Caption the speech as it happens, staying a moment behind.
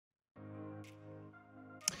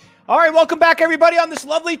All right, welcome back, everybody, on this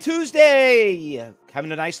lovely Tuesday.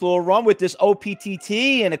 Having a nice little run with this OPTT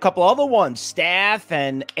and a couple other ones, Staff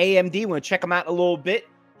and AMD. We're going to check them out in a little bit.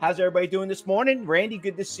 How's everybody doing this morning? Randy,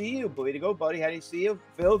 good to see you. Way to go, buddy. How do you see you?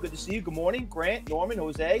 Phil, good to see you. Good morning. Grant, Norman,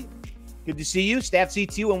 Jose, good to see you. Staff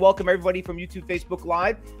seats you, and welcome everybody from YouTube, Facebook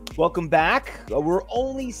Live. Welcome back. We're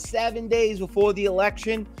only 7 days before the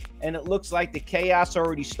election, and it looks like the chaos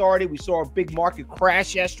already started. We saw a big market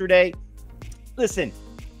crash yesterday. Listen,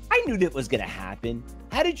 I knew that was going to happen.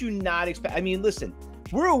 How did you not expect? I mean, listen,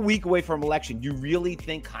 we're a week away from election. You really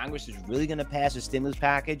think Congress is really going to pass a stimulus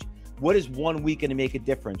package? What is 1 week going to make a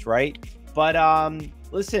difference, right? But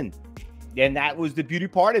listen, and that was the beauty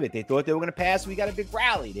part of it. They thought they were going to pass. We got a big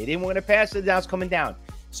rally. They didn't want to pass it. Now it's coming down.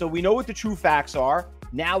 So we know what the true facts are.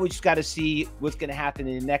 Now we just got to see what's going to happen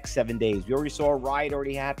in the next 7 days. We already saw a riot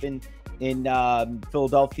already happen in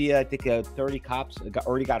Philadelphia. I think 30 cops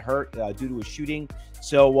already got hurt due to a shooting.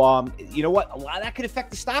 So, you know what? A lot of that could affect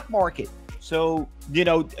the stock market. So, you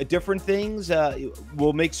know, different things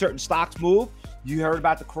will make certain stocks move. You heard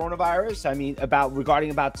about the coronavirus. I mean,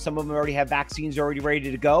 regarding some of them already have vaccines already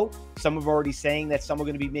ready to go. Some of them already saying that some are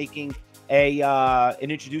going to be making an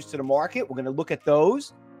introduced to the market. We're going to look at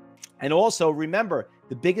those. And also remember,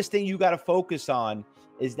 the biggest thing you got to focus on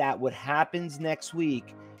is that what happens next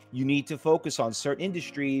week, you need to focus on certain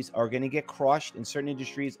industries are going to get crushed and certain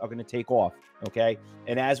industries are going to take off. Okay.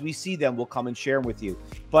 And as we see them, we'll come and share them with you.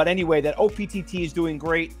 But anyway, that OPTT is doing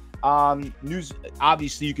great. News,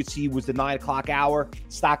 obviously, you could see was the 9 o'clock hour.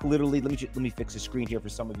 Stock literally, let me fix the screen here for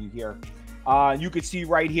some of you here. You could see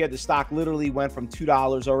right here, the stock literally went from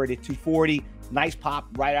 $2 already to $2.40. Nice pop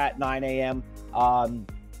right at 9 a.m.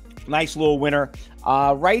 Nice little winner.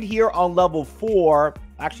 Right here on level 4,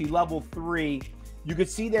 actually level 3, you could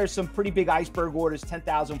see there's some pretty big iceberg orders,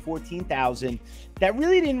 10,000, 14,000. That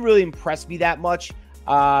really didn't impress me that much.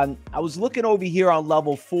 I was looking over here on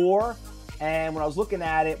level 4, and when I was looking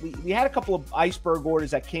at it, we had a couple of iceberg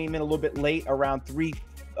orders that came in a little bit late, around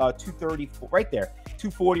 230 right there,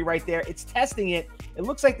 240 right there. It's testing it. It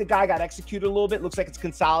looks like the guy got executed a little bit. It looks like it's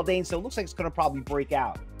consolidating, so it looks like it's going to probably break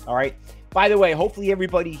out. All right. By the way, hopefully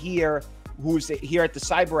everybody here who's here at the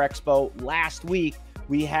Cyber Expo last week,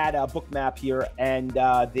 we had a book map here, and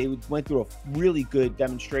they went through a really good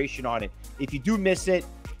demonstration on it. If you do miss it,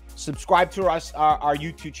 subscribe to us, our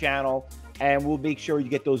YouTube channel, and we'll make sure you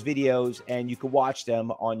get those videos and you can watch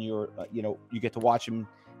them on your, you get to watch them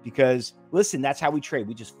because, listen, that's how we trade.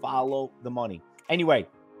 We just follow the money. Anyway,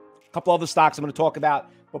 a couple other stocks I'm going to talk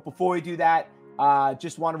about. But before we do that,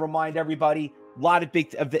 just want to remind everybody, a lot of big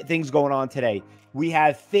things going on today. We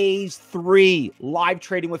have phase 3 live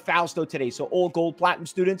trading with Fausto today. So all gold platinum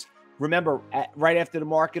students, remember, right after the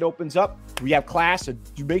market opens up, we have class. So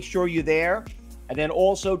do make sure you're there. And then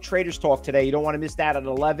also Traders Talk today. You don't want to miss that at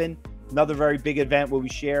 11. Another very big event where we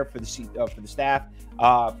share for the staff,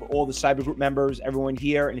 for all the Cyber Group members, everyone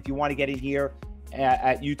here. And if you want to get in here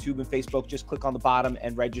at YouTube and Facebook, just click on the bottom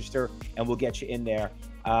and register, and we'll get you in there.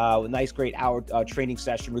 A nice, great hour training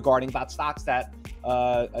session regarding about stocks that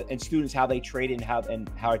and students, how they trade and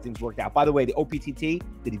how things worked out. By the way, the OPTT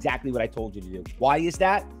did exactly what I told you to do. Why is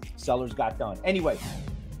that? Sellers got done. Anyway.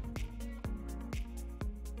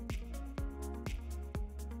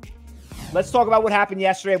 Let's talk about what happened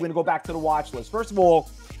yesterday. We're going to go back to the watch list. First of all,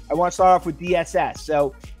 I want to start off with DSS.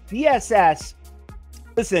 So DSS,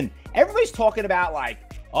 listen, everybody's talking about like,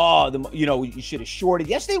 oh, you should have shorted.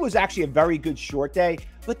 Yesterday was actually a very good short day,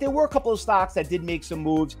 but there were a couple of stocks that did make some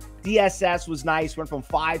moves. DSS was nice, went from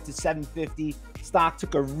 5 to 750. Stock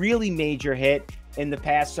took a really major hit in the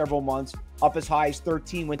past several months, up as high as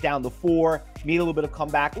 13, went down to 4, made a little bit of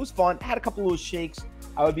comeback. It was fun. Had a couple of those shakes.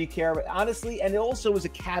 I would be careful, honestly, and it also was a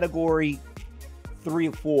category 3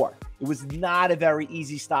 or 4. It was not a very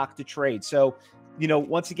easy stock to trade. So,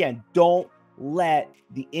 once again, don't let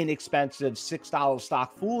the inexpensive $6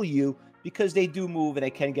 stock fool you because they do move and they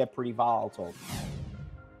can get pretty volatile.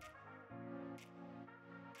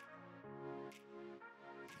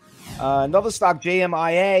 Another stock,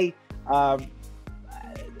 JMIA,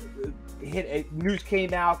 news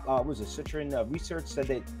came out. Was it Citron Research said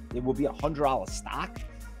that it will be $100 stock?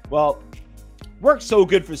 Well, worked so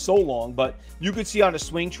good for so long, but you could see on a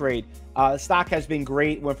swing trade, stock has been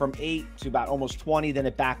great. Went from 8 to about almost 20, then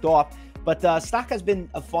it backed off. But stock has been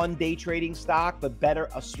a fun day trading stock, but better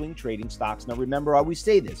a swing trading stocks. Now, remember, I always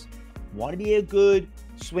say this. Want to be a good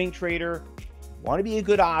swing trader, want to be a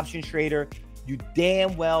good option trader, you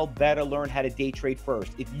damn well better learn how to day trade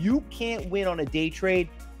first. If you can't win on a day trade,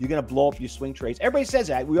 you're going to blow up your swing trades. Everybody says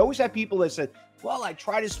that. We always have people that say, well, I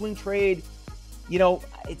try to swing trade you know,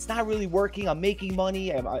 it's not really working. I'm making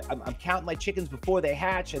money. I'm counting my chickens before they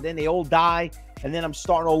hatch, and then they all die, and then I'm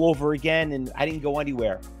starting all over again, and I didn't go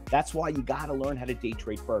anywhere. That's why you got to learn how to day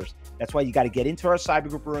trade first. That's why you got to get into our cyber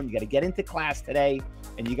group room. You got to get into class today,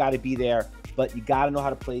 and you got to be there, but you got to know how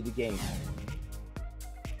to play the game.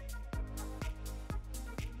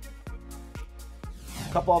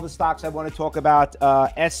 A couple other stocks I want to talk about.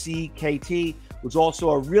 SCKT was also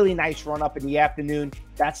a really nice run up in the afternoon.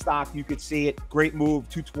 That stock, you could see it. Great move,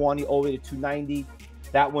 220 all the way to 290.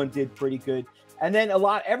 That one did pretty good. And then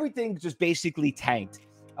everything just basically tanked.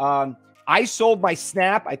 I sold my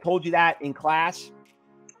Snap. I told you that in class,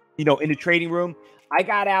 you know, in the trading room. I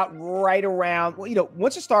got out right around, well, you know,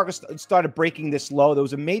 once the stock started breaking this low, there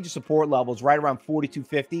was a major support levels right around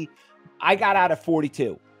 42.50. I got out at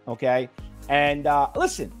 42, okay? And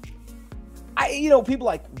listen, you know, people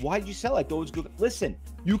are like, why did you sell it? Those good. Listen,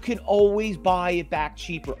 you can always buy it back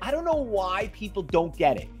cheaper. I don't know why people don't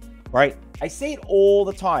get it, right? I say it all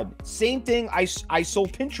the time. Same thing, I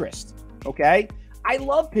sold Pinterest, okay? I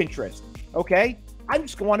love Pinterest, okay? I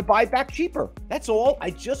just want to buy it back cheaper. That's all. I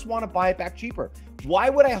just want to buy it back cheaper. Why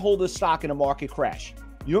would I hold a stock in a market crash?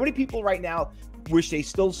 You know how many people right now wish they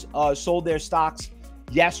still sold their stocks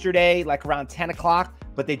yesterday, like around 10 o'clock,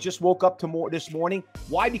 but they just woke up this morning?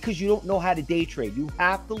 Why? Because you don't know how to day trade. You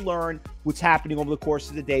have to learn what's happening over the course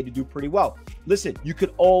of the day to do pretty well. Listen, you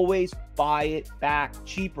could always buy it back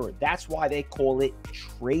cheaper. That's why they call it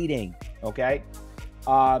trading, okay?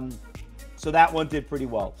 So that one did pretty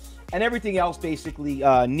well. And everything else, basically,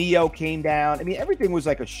 NEO came down. I mean, everything was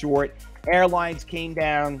like a short. Airlines came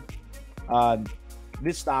down.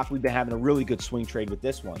 This stock, we've been having a really good swing trade with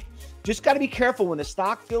this one. Just got to be careful when the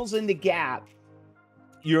stock fills in the gap.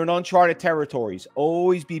 You're in uncharted territories.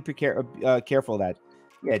 Always be careful of that.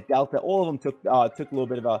 Yeah, Delta. All of them took a little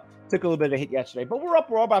bit of a hit yesterday, but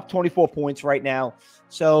we're about 24 points right now.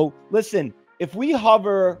 So listen, if we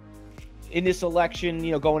hover in this election,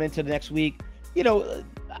 you know, going into the next week, you know,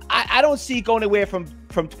 I don't see it going anywhere from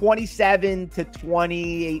 27 to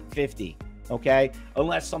 28.50. Okay,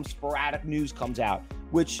 unless some sporadic news comes out,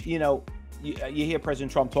 which, you know, you hear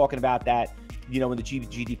President Trump talking about that. You know, when the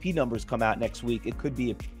GDP numbers come out next week, it could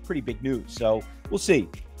be a pretty big news. So we'll see.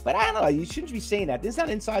 But I don't know. You shouldn't be saying that. This is not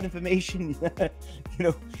inside information. You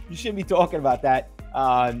know, you shouldn't be talking about that.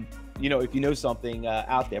 You know, if you know something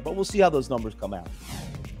out there. But we'll see how those numbers come out.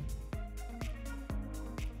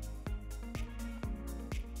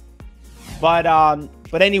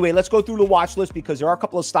 But anyway, let's go through the watch list because there are a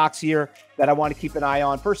couple of stocks here that I want to keep an eye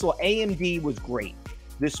on. First of all, AMD was great.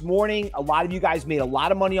 This morning, a lot of you guys made a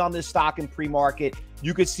lot of money on this stock in pre-market.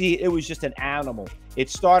 You could see it was just an animal. It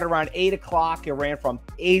started around 8 o'clock. It ran from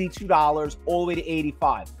 $82 all the way to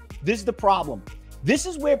 $85. This is the problem. This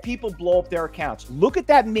is where people blow up their accounts. Look at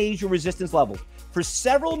that major resistance level. For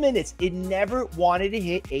several minutes, it never wanted to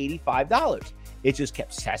hit $85. It just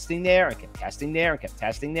kept testing there and kept testing there and kept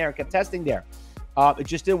testing there and kept testing there. It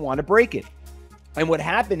just didn't want to break it. And what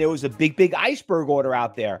happened, there was a big iceberg order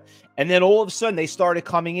out there. And then all of a sudden, they started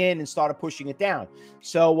coming in and started pushing it down.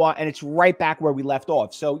 So, and it's right back where we left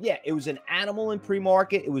off. So, yeah, it was an animal in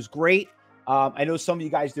pre-market. It was great. I know some of you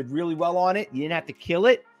guys did really well on it. You didn't have to kill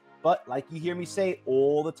it. But like you hear me say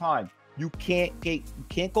all the time, you can't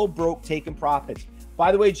go broke taking profits.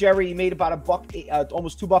 By the way, Jerry, you made about $1,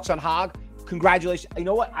 almost $2 on Hog. Congratulations. You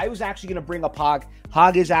know what? I was actually going to bring up Hog.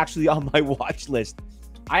 Hog is actually on my watch list.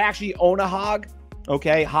 I actually own a Hog.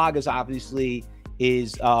 Okay, Hog is obviously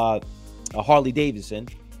a Harley Davidson.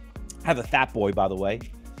 I have a Fat Boy, by the way.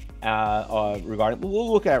 Regarding,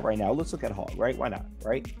 we'll look at it right now. Let's look at Hog, right? Why not?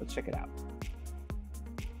 Right? Let's check it out.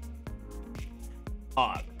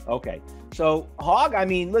 Hog. Okay, so Hog. I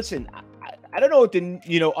mean, listen. I don't know what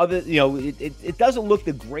the it doesn't look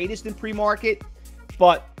the greatest in pre-market,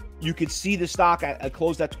 but you could see the stock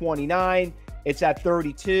closed at 29. It's at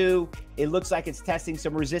 32. It looks like it's testing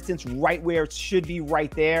some resistance right where it should be,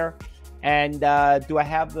 right there. And do I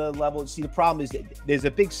have the level? See, the problem is that there's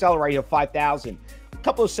a big seller right here, 5,000. A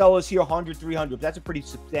couple of sellers here, 100, 300. That's a pretty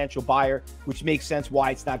substantial buyer, which makes sense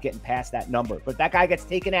why it's not getting past that number. But if that guy gets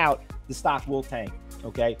taken out, the stock will tank,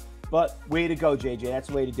 okay? But way to go, JJ. That's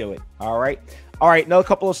the way to do it, all right? All right, another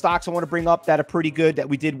couple of stocks I want to bring up that are pretty good that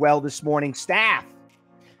we did well this morning. Staff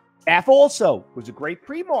also was a great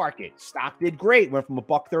pre-market. Stock did great. Went from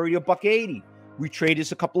 $1.30 to $1.80. We traded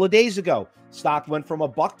this a couple of days ago. Stock went from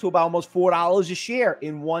 $1 to about almost $4 a share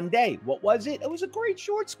in one day. What was it? It was a great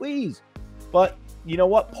short squeeze. But you know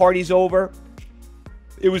what? Party's over.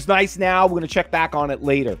 It was nice now. We're going to check back on it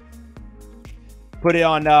later. Put it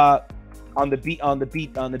on the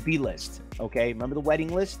B list. Okay, remember the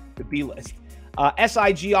wedding list? The B list.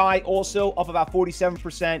 SIGI also up about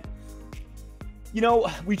 47%. You know,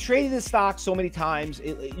 we traded this stock so many times.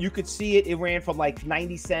 You could see it. It ran from like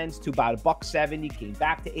 90 cents to about $1.70, came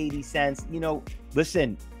back to 80 cents. You know,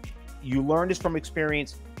 listen, you learn this from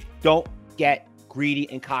experience. Don't get greedy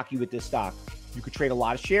and cocky with this stock. You could trade a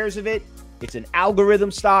lot of shares of it. It's an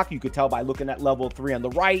algorithm stock. You could tell by looking at level 3 on the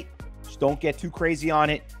right. Just don't get too crazy on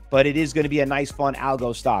it, but it is going to be a nice, fun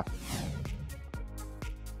algo stock.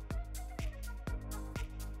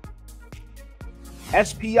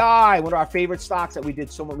 SPI, one of our favorite stocks that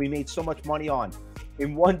we made so much money on.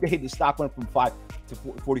 In one day, the stock went from 5 to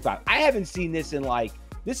 45. I haven't seen this in like,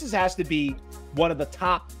 has to be one of the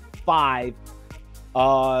top 5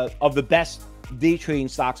 of the best day trading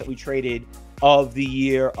stocks that we traded of the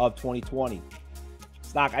year of 2020.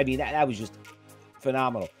 Stock, I mean, that was just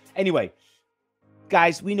phenomenal. Anyway,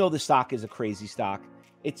 guys, we know the stock is a crazy stock.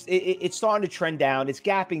 It's starting to trend down. It's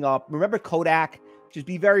gapping up. Remember Kodak? Just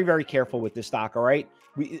be very, very careful with this stock, all right?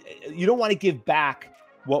 You don't want to give back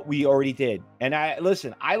what we already did. And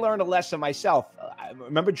listen, I learned a lesson myself.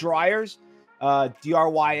 Remember Dryers,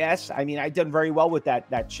 DRYS? I mean, I done very well with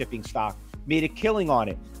that shipping stock. Made a killing on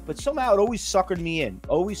it. But somehow it always suckered me in.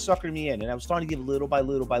 And I was starting to give little by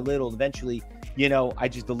little by little. And eventually, you know, I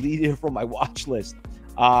just deleted it from my watch list.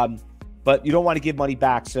 But you don't want to give money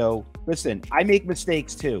back. So listen, I make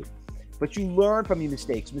mistakes too. But you learn from your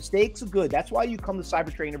mistakes. Mistakes are good. That's why you come to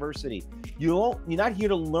Cyber Trade University. You're not here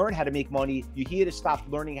to learn how to make money. You're here to stop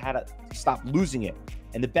learning how to stop losing it.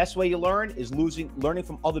 And the best way you learn is learning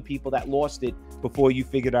from other people that lost it before you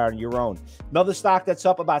figured it out on your own. Another stock that's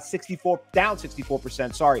up about down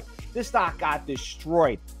 64%. Sorry. This stock got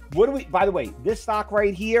destroyed. By the way, this stock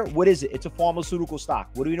right here, what is it? It's a pharmaceutical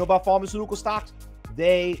stock. What do we know about pharmaceutical stocks?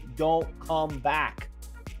 They don't come back.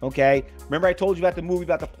 Okay, remember I told you about the movie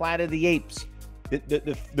about the Planet of the Apes,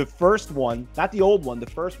 the first one, not the old one, the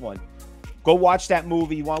first one. Go watch that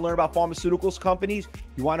movie. You want to learn about pharmaceuticals companies?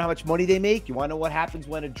 You want to know how much money they make? You want to know what happens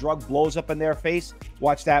when a drug blows up in their face?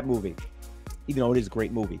 Watch that movie, even though it is a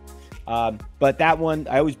great movie. But that one,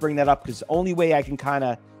 I always bring that up because the only way I can kind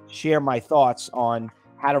of share my thoughts on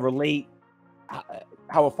how to relate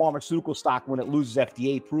how a pharmaceutical stock, when it loses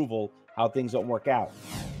FDA approval, how things don't work out.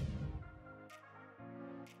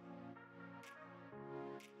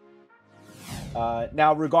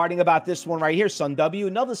 Now, regarding about this one right here, SunW,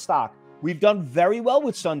 another stock. We've done very well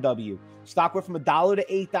with SunW. Stock went from $1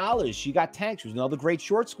 to $8. She got tanked. She was another great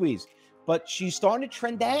short squeeze. But she's starting to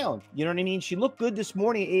trend down. You know what I mean? She looked good this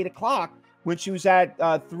morning at 8 o'clock when she was at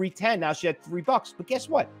 310. Now she had $3. But guess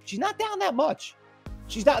what? She's not down that much.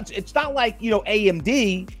 She's not. It's not like, you know,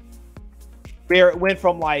 AMD, where it went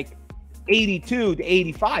from like 82 to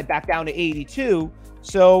 85, back down to 82.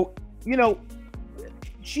 So, you know,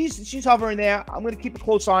 she's hovering there. I'm going to keep a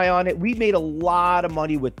close eye on it. We made a lot of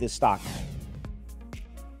money with this stock.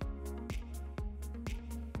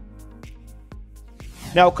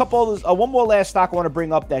 Now, a couple of one more last stock I want to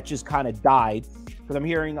bring up that just kind of died because I'm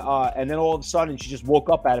hearing, and then all of a sudden she just woke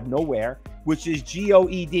up out of nowhere, which is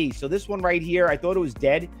GOED. So this one right here, I thought it was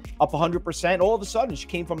dead, up 100%. All of a sudden she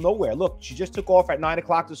came from nowhere. Look, she just took off at 9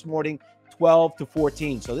 o'clock this morning, 12 to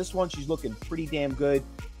 14. So this one, she's looking pretty damn good.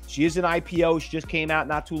 She is an IPO. She just came out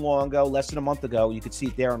not too long ago, less than a month ago. You can see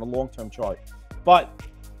it there on the long-term chart. But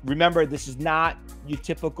remember, this is not your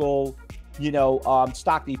typical, you know,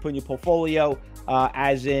 stock that you put in your portfolio,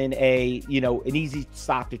 as in a, you know, an easy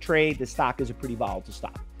stock to trade. The stock is a pretty volatile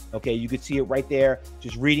stock. Okay, you could see it right there,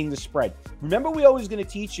 just reading the spread. Remember, we always going to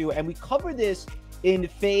teach you, and we cover this in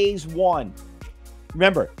phase 1.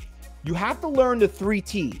 Remember, you have to learn the 3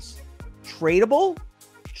 T's: tradable,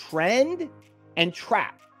 trend, and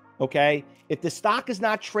trap. Okay, if the stock is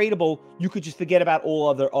not tradable, you could just forget about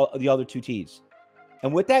all the other 2 T's.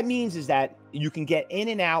 And what that means is that you can get in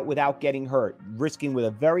and out without getting hurt, risking with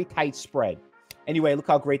a very tight spread. Anyway, look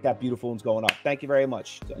how great that beautiful one's going up. Thank you very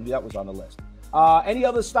much. That was on the list. Any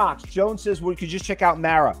other stocks? Jones says we could just check out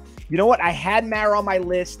Mara. You know what? I had Mara on my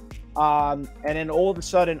list, and then all of a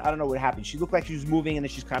sudden, I don't know what happened. She looked like she was moving, and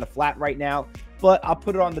then she's kind of flat right now. But I'll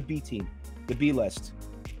put it on the B team, the B list.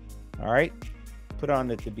 All right. Put it on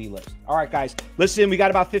the B list. All right, guys. Listen, we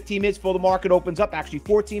got about 15 minutes before the market opens up. Actually,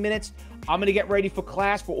 14 minutes. I'm going to get ready for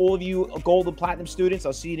class for all of you Gold and Platinum students.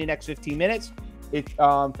 I'll see you in the next 15 minutes.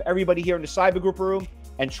 For everybody here in the Cyber Group room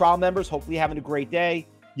and trial members, hopefully having a great day.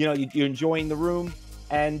 You know, you're enjoying the room.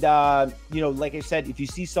 And, you know, like I said, if you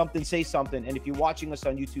see something, say something. And if you're watching us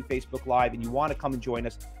on YouTube, Facebook Live, and you want to come and join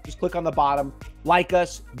us, just click on the bottom, like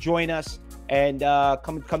us, join us, and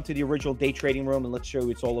come to the original day trading room, and let's show you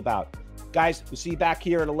what it's all about. Guys, we'll see you back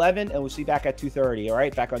here at 11, and we'll see you back at 2:30. All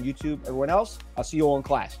right, back on YouTube. Everyone else, I'll see you all in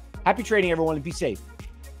class. Happy trading, everyone, and be safe.